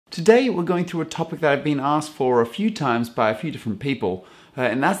Today we're going through a topic that I've been asked for a few times by a few different people,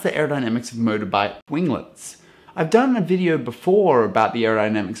 and that's the aerodynamics of motorbike winglets. I've done a video before about the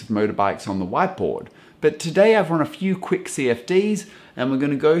aerodynamics of motorbikes on the whiteboard, but today I've run a few quick CFDs and we're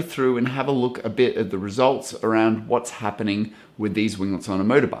going to go through and have a look a bit at the results around what's happening with these winglets on a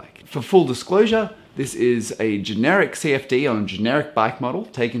motorbike. For full disclosure, this is a generic CFD on a generic bike model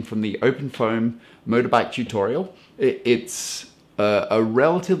taken from the Open Foam motorbike tutorial. It's a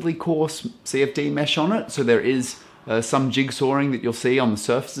relatively coarse CFD mesh on it, so there is some jigsawing that you'll see on the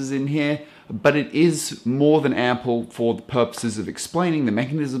surfaces in here, but it is more than ample for the purposes of explaining the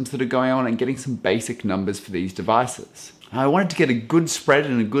mechanisms that are going on and getting some basic numbers for these devices. I wanted to get a good spread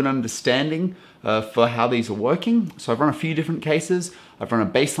and a good understanding for how these are working, so I've run a few different cases. I've run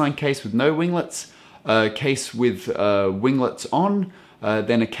a baseline case with no winglets, a case with winglets on,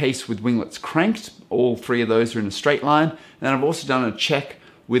 then a case with winglets cranked. All three of those are in a straight line. And then I've also done a check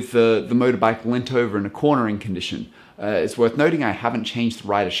with the motorbike leant over in a cornering condition. It's worth noting I haven't changed the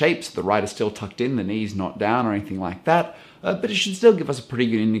rider shape, so the rider's still tucked in, the knee's not down or anything like that, but it should still give us a pretty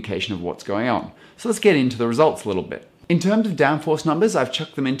good indication of what's going on. So let's get into the results a little bit. In terms of downforce numbers, I've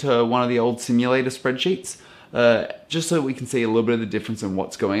chucked them into one of the old simulator spreadsheets, just so we can see a little bit of the difference in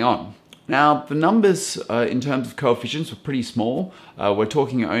what's going on. Now, the numbers in terms of coefficients were pretty small. We're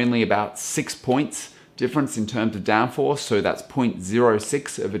talking only about 6 points difference in terms of downforce, so that's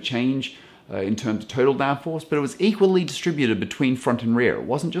 0.06 of a change in terms of total downforce, but it was equally distributed between front and rear. It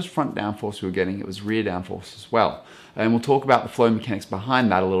wasn't just front downforce we were getting, it was rear downforce as well. And we'll talk about the flow mechanics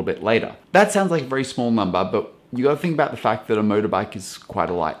behind that a little bit later. That sounds like a very small number, but you got to think about the fact that a motorbike is quite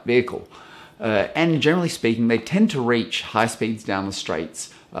a light vehicle. And generally speaking, they tend to reach high speeds down the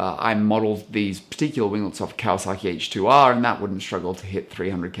straights. I modeled these particular winglets off Kawasaki H2R, and that wouldn't struggle to hit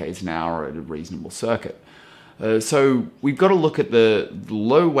 300 km an hour at a reasonable circuit. So we've got to look at the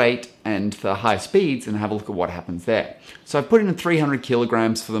low weight and the high speeds and have a look at what happens there. So I've put in 300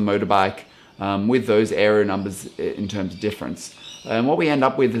 kilograms for the motorbike with those aero numbers in terms of difference. And what we end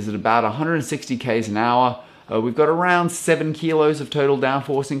up with is at about 160 km an hour. We've got around 7 kilos of total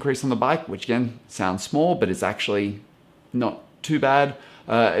downforce increase on the bike, which again sounds small, but it's actually not too bad.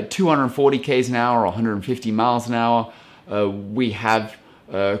 At 240 km an hour or 150 miles an hour, we have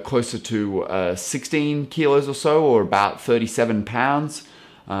closer to 16 kilos or so, or about 37 pounds.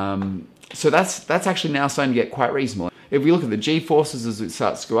 So that's actually now starting to get quite reasonable. If we look at the G-forces as it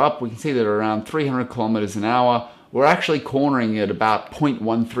starts to go up, we can see that around 300 kilometers an hour, we're actually cornering at about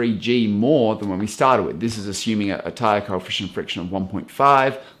 0.13 G more than when we started with. This is assuming a tire coefficient friction of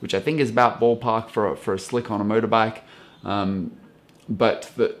 1.5, which I think is about ballpark for a slick on a motorbike.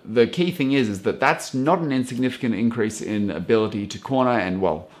 But the key thing is that that's not an insignificant increase in ability to corner, and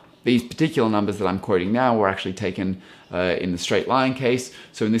well, these particular numbers that I'm quoting now were actually taken in the straight line case.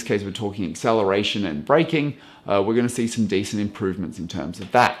 So in this case, we're talking acceleration and braking. We're going to see some decent improvements in terms of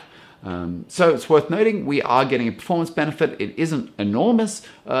that. So it's worth noting we are getting a performance benefit. It isn't enormous,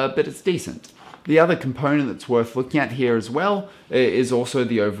 but it's decent. The other component that's worth looking at here as well is also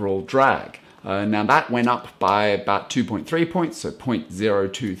the overall drag. Now that went up by about 2.3 points, so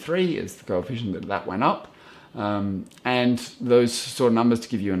 0.023 is the coefficient that went up. And those sort of numbers, to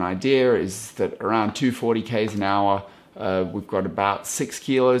give you an idea, is that around 240 km an hour, we've got about 6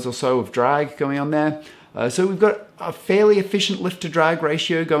 kilos or so of drag going on there. So we've got a fairly efficient lift to drag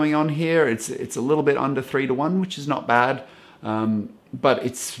ratio going on here. It's a little bit under 3:1, which is not bad. But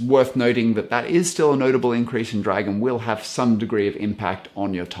it's worth noting that that is still a notable increase in drag and will have some degree of impact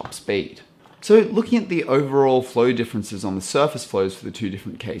on your top speed. So looking at the overall flow differences on the surface flows for the two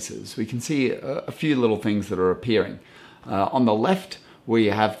different cases, we can see a few little things that are appearing. On the left, we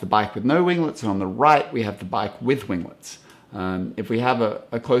have the bike with no winglets, and on the right, we have the bike with winglets. If we have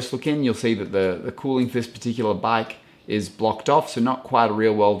a close look in, you'll see that the cooling for this particular bike is blocked off, so not quite a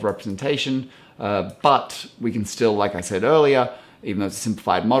real-world representation, but we can still, like I said earlier, even though it's a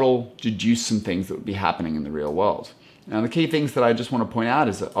simplified model, deduce some things that would be happening in the real world. Now, the key things that I just want to point out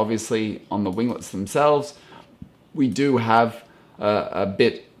is that obviously on the winglets themselves, we do have a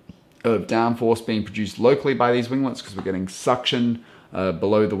bit of downforce being produced locally by these winglets because we're getting suction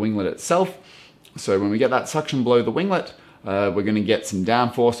below the winglet itself. So when we get that suction below the winglet, we're going to get some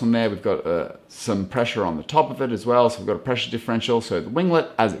downforce on there. We've got some pressure on the top of it as well, so we've got a pressure differential. So the winglet,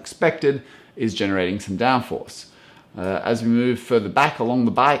 as expected, is generating some downforce. As we move further back along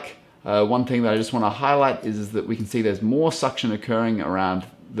the bike, one thing that I just want to highlight is that we can see there's more suction occurring around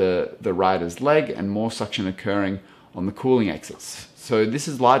the rider's leg and more suction occurring on the cooling exits. So this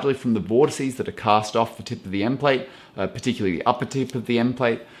is largely from the vortices that are cast off the tip of the end plate, particularly the upper tip of the end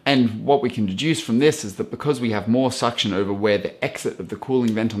plate. And what we can deduce from this is that because we have more suction over where the exit of the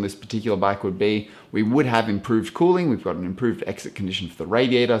cooling vent on this particular bike would be, we would have improved cooling. We've got an improved exit condition for the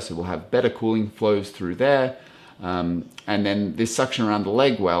radiator, so we'll have better cooling flows through there. And then this suction around the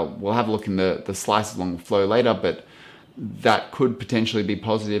leg, well, we'll have a look in the slices along the flow later, but that could potentially be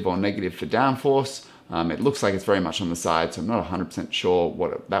positive or negative for downforce. It looks like it's very much on the side, so I'm not 100% sure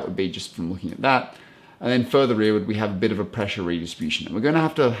what that would be just from looking at that. And then further rearward, we have a bit of a pressure redistribution. And we're going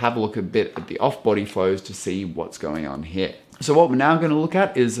to have a look a bit at the off-body flows to see what's going on here. So what we're now going to look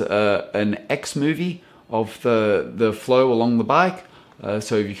at is an X movie of the flow along the bike.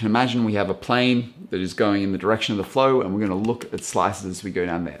 So if you can imagine, we have a plane that is going in the direction of the flow, and we're going to look at slices as we go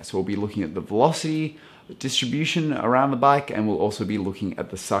down there. So we'll be looking at the velocity distribution around the bike, and we'll also be looking at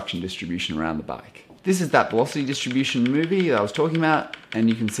the suction distribution around the bike. This is that velocity distribution movie that I was talking about, and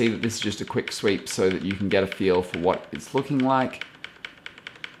you can see that this is just a quick sweep so that you can get a feel for what it's looking like.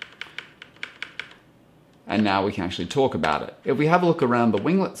 And now we can actually talk about it. If we have a look around the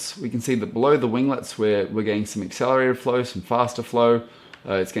winglets, we can see that below the winglets we're getting some accelerated flow, some faster flow.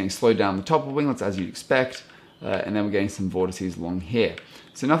 It's getting slowed down the top of the winglets as you'd expect, and then we're getting some vortices along here.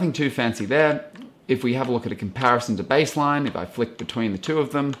 So nothing too fancy there. If we have a look at a comparison to baseline, if I flick between the two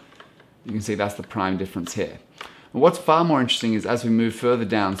of them, you can see that's the prime difference here. And what's far more interesting is as we move further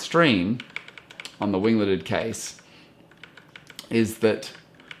downstream on the wingleted case, is that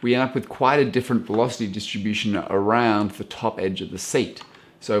we end up with quite a different velocity distribution around the top edge of the seat.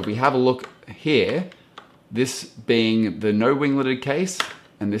 So if we have a look here, this being the no wingleted case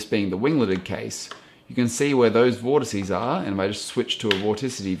and this being the wingleted case, you can see where those vortices are. And if I just switch to a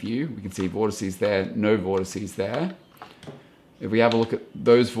vorticity view, we can see vortices there, no vortices there. If we have a look at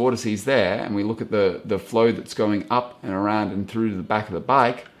those vortices there and we look at the flow that's going up and around and through to the back of the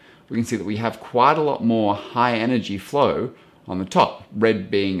bike, we can see that we have quite a lot more high energy flow on the top. Red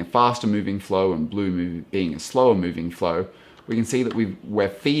being a faster moving flow and blue being a slower moving flow. We can see that we're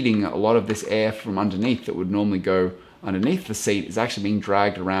feeding a lot of this air from underneath that would normally go underneath the seat is actually being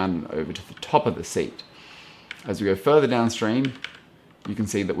dragged around and over to the top of the seat. As we go further downstream, you can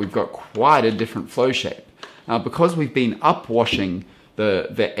see that we've got quite a different flow shape. Now, because we've been upwashing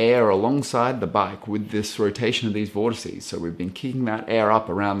the air alongside the bike with this rotation of these vortices, so we've been kicking that air up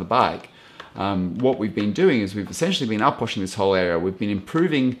around the bike, what we've been doing is we've essentially been upwashing this whole area. We've been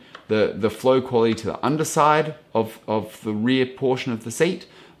improving the flow quality to the underside of the rear portion of the seat.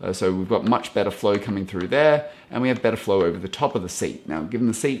 So we've got much better flow coming through there, and we have better flow over the top of the seat. Now, given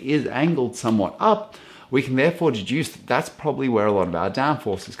the seat is angled somewhat up, we can therefore deduce that that's probably where a lot of our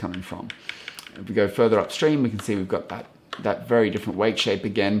downforce is coming from. If we go further upstream, we can see we've got that very different wake shape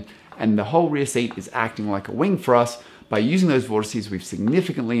again, and the whole rear seat is acting like a wing for us. By using those vortices, we've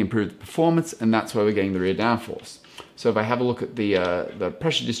significantly improved the performance, and that's where we're getting the rear downforce. So if I have a look at the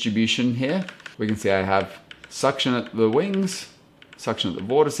pressure distribution here, we can see I have suction at the wings, suction at the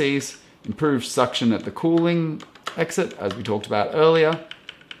vortices, improved suction at the cooling exit, as we talked about earlier,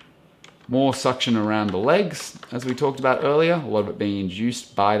 more suction around the legs, as we talked about earlier, a lot of it being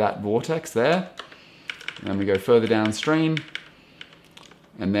induced by that vortex there. And then we go further downstream,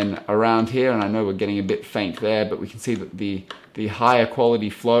 and then around here, and I know we're getting a bit faint there, but we can see that the higher quality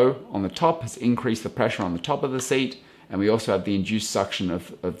flow on the top has increased the pressure on the top of the seat, and we also have the induced suction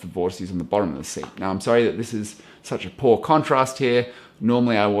of the vortices on the bottom of the seat. Now, I'm sorry that this is such a poor contrast here.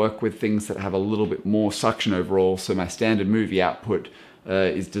 Normally I work with things that have a little bit more suction overall, so my standard movie output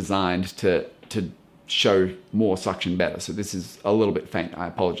is designed to show more suction better. So this is a little bit faint. I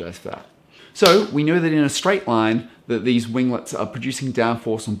apologize for that. So we know that in a straight line that these winglets are producing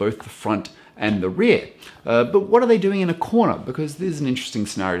downforce on both the front and the rear. But what are they doing in a corner? Because this is an interesting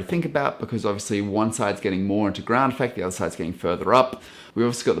scenario to think about, because obviously one side's getting more into ground effect, the other side's getting further up. We've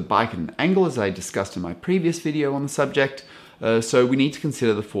also got the bike at an angle, as I discussed in my previous video on the subject. So we need to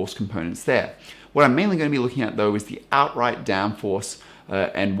consider the force components there. What I'm mainly going to be looking at though is the outright downforce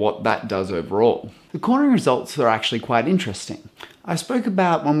and what that does overall. The cornering results are actually quite interesting. I spoke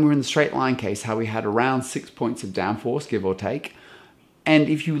about when we were in the straight line case how we had around 6 points of downforce, give or take. And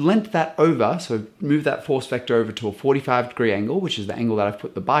if you lent that over, so move that force vector over to a 45-degree angle, which is the angle that I've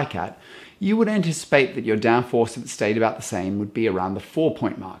put the bike at, you would anticipate that your downforce, if it stayed about the same, would be around the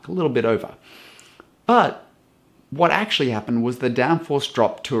 4-point mark, a little bit over. But what actually happened was the downforce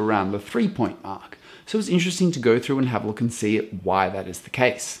dropped to around the 3-point mark. So it's interesting to go through and have a look and see why that is the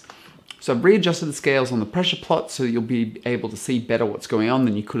case. So I've readjusted the scales on the pressure plot so that you'll be able to see better what's going on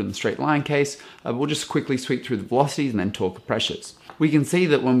than you could in the straight line case. We'll just quickly sweep through the velocities and then talk the pressures. We can see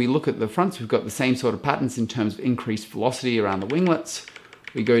that when we look at the fronts, we've got the same sort of patterns in terms of increased velocity around the winglets.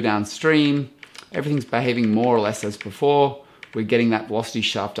 We go downstream, everything's behaving more or less as before. We're getting that velocity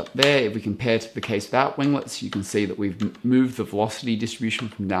shaft up there. If we compare to the case without winglets, you can see that we've moved the velocity distribution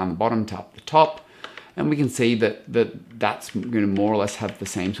from down the bottom to up the top. And we can see that that's going to more or less have the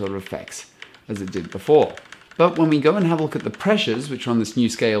same sort of effects as it did before. But when we go and have a look at the pressures, which are on this new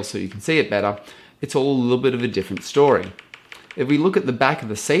scale so you can see it better, it's all a little bit of a different story. If we look at the back of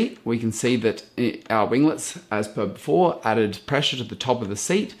the seat, we can see that our winglets, as per before, added pressure to the top of the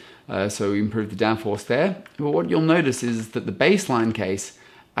seat, so we improved the downforce there. But what you'll notice is that the baseline case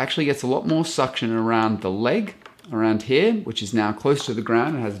actually gets a lot more suction around the leg, around here, which is now close to the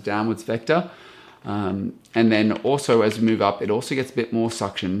ground. It has a downwards vector. And then also as we move up, it also gets a bit more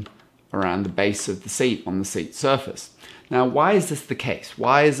suction around the base of the seat on the seat surface. Now, why is this the case?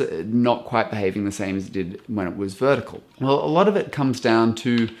 Why is it not quite behaving the same as it did when it was vertical? Well, a lot of it comes down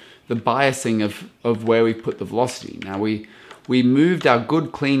to the biasing of where we put the velocity. Now, we moved our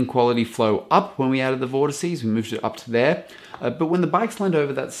good, clean, quality flow up when we added the vortices. We moved it up to there. But when the bikes land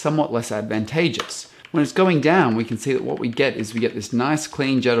over, that's somewhat less advantageous. When it's going down, we can see that what we get is we get this nice,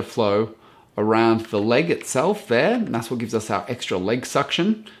 clean jet of flow around the leg itself there. And that's what gives us our extra leg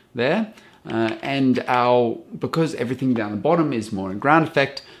suction there. Because everything down the bottom is more in ground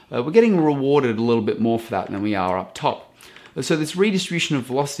effect, we're getting rewarded a little bit more for that than we are up top. So this redistribution of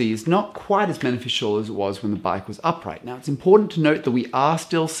velocity is not quite as beneficial as it was when the bike was upright. Now, it's important to note that we are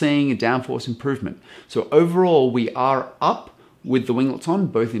still seeing a downforce improvement. So overall, we are up with the winglets on,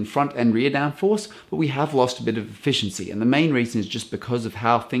 both in front and rear downforce, but we have lost a bit of efficiency. And the main reason is just because of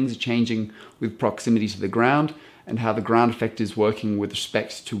how things are changing with proximity to the ground and how the ground effect is working with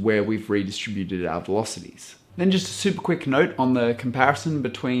respect to where we've redistributed our velocities. Then just a super quick note on the comparison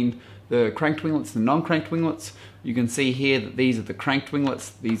between the cranked winglets and the non-cranked winglets. You can see here that these are the cranked winglets,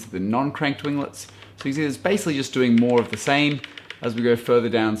 these are the non-cranked winglets. So you see it's basically just doing more of the same. As we go further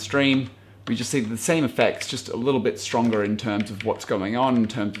downstream, we just see the same effects, just a little bit stronger in terms of what's going on, in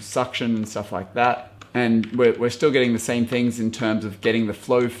terms of suction and stuff like that. And we're still getting the same things in terms of getting the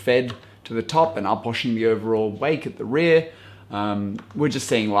flow fed to the top and upwashing the overall wake at the rear. We're just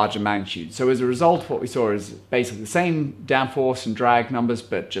seeing larger magnitude. So as a result, what we saw is basically the same downforce and drag numbers,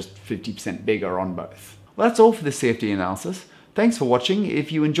 but just 50% bigger on both. Well, that's all for this CFD analysis. Thanks for watching.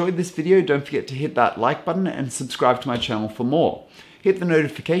 If you enjoyed this video, don't forget to hit that like button and subscribe to my channel for more. Hit the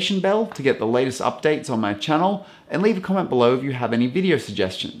notification bell to get the latest updates on my channel, and leave a comment below if you have any video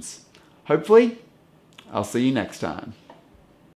suggestions. Hopefully, I'll see you next time.